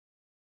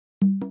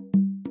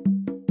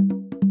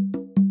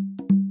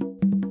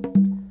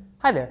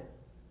Hi there,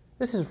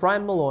 this is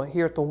Ryan Malloy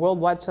here at the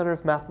Worldwide Center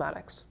of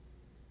Mathematics.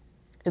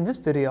 In this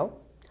video,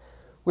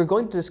 we're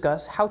going to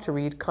discuss how to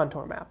read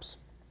contour maps.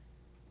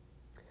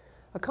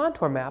 A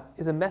contour map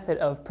is a method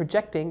of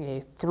projecting a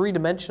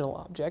three-dimensional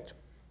object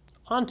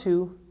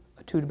onto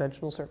a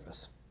two-dimensional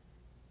surface.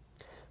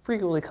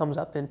 Frequently comes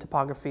up in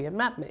topography and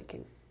map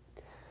making,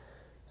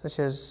 such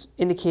as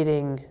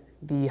indicating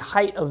the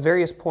height of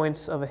various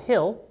points of a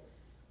hill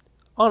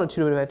on a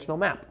two-dimensional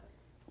map,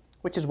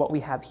 which is what we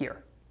have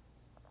here.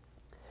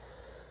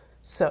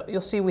 So you'll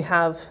see we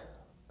have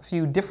a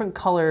few different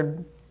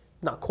colored,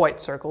 not quite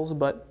circles,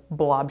 but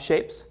blob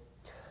shapes,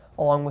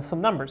 along with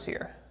some numbers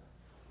here.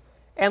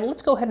 And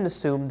let's go ahead and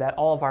assume that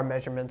all of our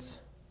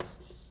measurements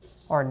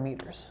are in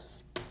meters.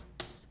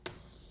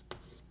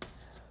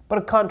 But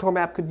a contour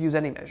map could use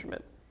any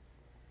measurement.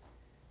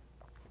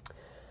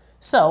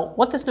 So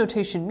what this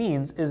notation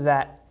means is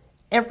that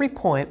every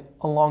point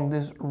along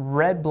this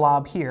red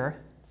blob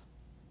here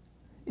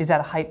is at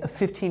a height of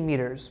 15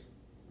 meters,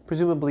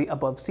 presumably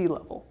above sea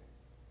level.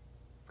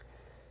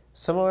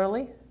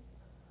 Similarly,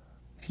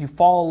 if you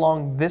follow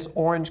along this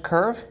orange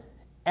curve,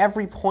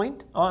 every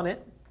point on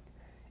it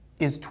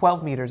is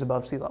 12 meters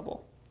above sea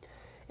level,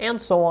 and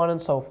so on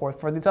and so forth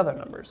for these other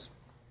numbers.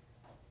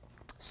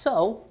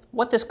 So,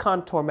 what this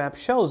contour map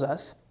shows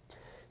us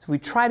is if we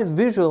try to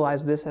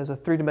visualize this as a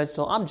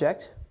three-dimensional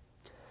object,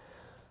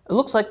 it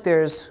looks like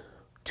there's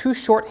two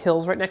short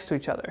hills right next to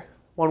each other,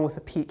 one with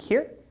a peak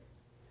here,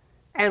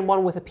 and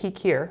one with a peak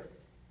here,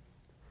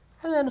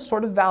 and then a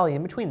sort of valley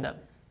in between them.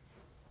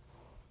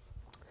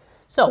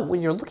 So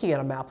when you're looking at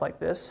a map like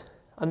this,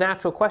 a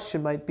natural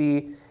question might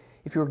be,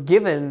 if you're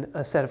given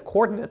a set of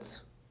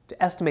coordinates,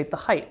 to estimate the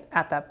height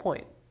at that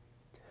point.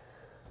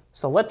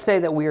 So let's say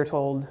that we are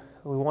told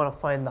we want to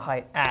find the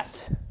height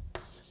at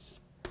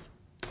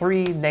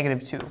 3,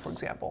 -2, for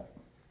example.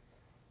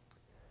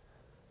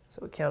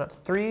 So we count up to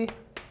 3,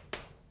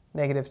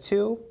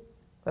 -2,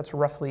 that's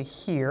roughly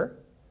here.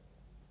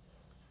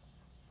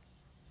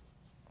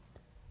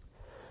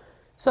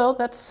 So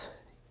that's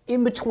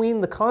in between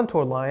the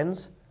contour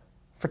lines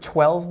for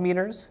 12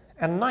 meters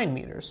and 9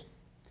 meters.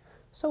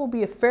 So it will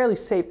be a fairly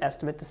safe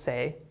estimate to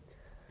say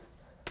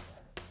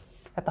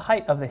that the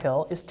height of the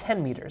hill is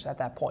 10 meters at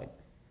that point.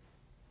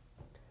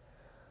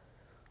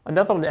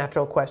 Another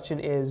natural question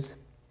is,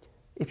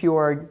 if you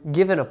are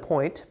given a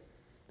point,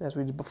 as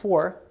we did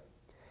before,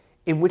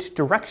 in which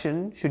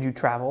direction should you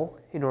travel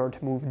in order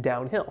to move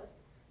downhill?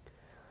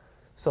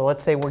 So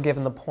let's say we're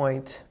given the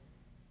point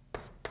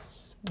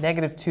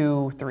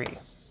 -2, 3.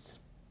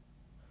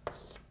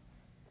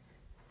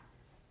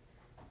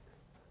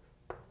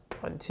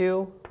 1,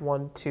 2,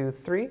 1, 2,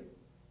 3.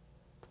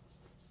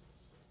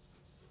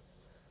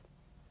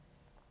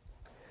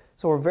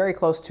 So we're very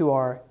close to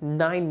our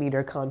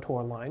 9-meter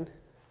contour line.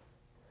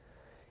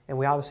 And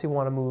we obviously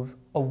want to move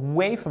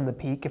away from the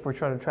peak if we're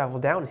trying to travel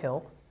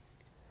downhill.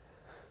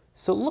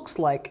 So it looks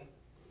like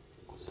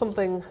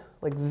something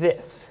like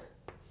this.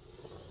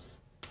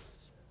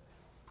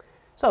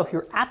 So if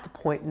you're at the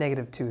point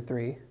 -2,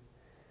 3,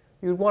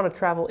 you would want to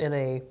travel in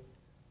a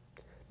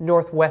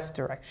northwest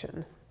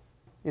direction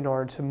in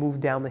order to move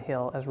down the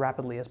hill as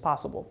rapidly as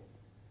possible.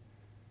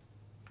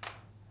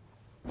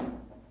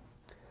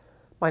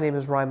 My name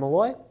is Ryan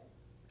Malloy,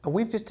 and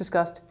we've just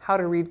discussed how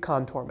to read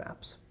contour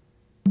maps.